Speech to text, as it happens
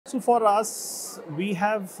So for us, we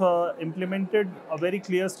have implemented a very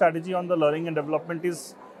clear strategy on the learning and development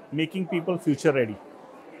is making people future ready.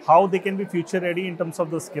 How they can be future ready in terms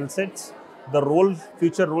of the skill sets, the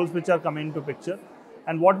future roles which are coming into picture.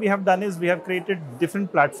 And what we have done is we have created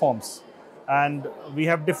different platforms and we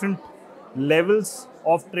have different levels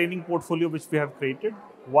of training portfolio which we have created.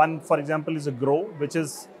 One, for example, is a grow, which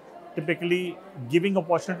is typically giving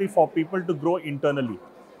opportunity for people to grow internally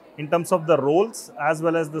in terms of the roles as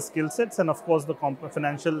well as the skill sets and of course the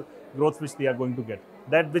financial growth which they are going to get,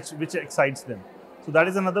 that which excites them. So that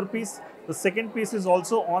is another piece. The second piece is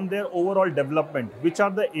also on their overall development, which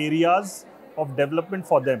are the areas of development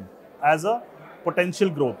for them as a potential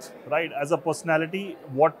growth, right? As a personality,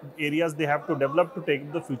 what areas they have to develop to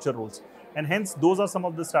take the future roles. And hence, those are some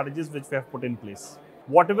of the strategies which we have put in place.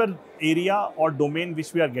 Whatever area or domain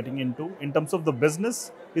which we are getting into in terms of the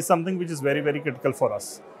business is something which is very, very critical for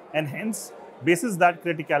us. And hence, basis that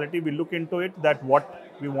criticality, we look into it that what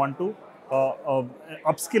we want to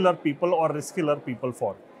upskill our people or reskill our people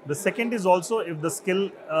for. The second is also if the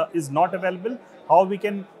skill is not available, how we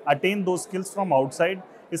can attain those skills from outside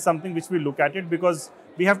is something which we look at it, because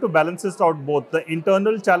we have to balance this out, both the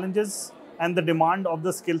internal challenges and the demand of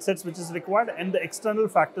the skill sets which is required and the external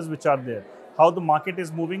factors which are there, how the market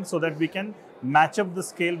is moving, so that we can match up the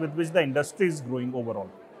scale with which the industry is growing overall.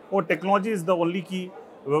 Oh, technology is the only key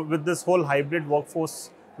with this whole hybrid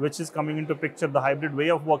workforce which is coming into picture, the hybrid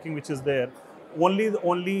way of working which is there. The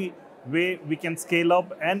only way we can scale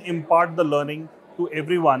up and impart the learning to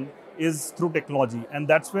everyone is through technology, and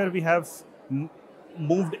that's where we have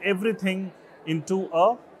moved everything into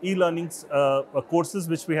e-learning courses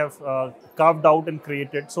which we have carved out and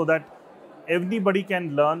created so that everybody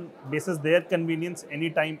can learn basis their convenience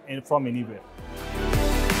anytime from anywhere.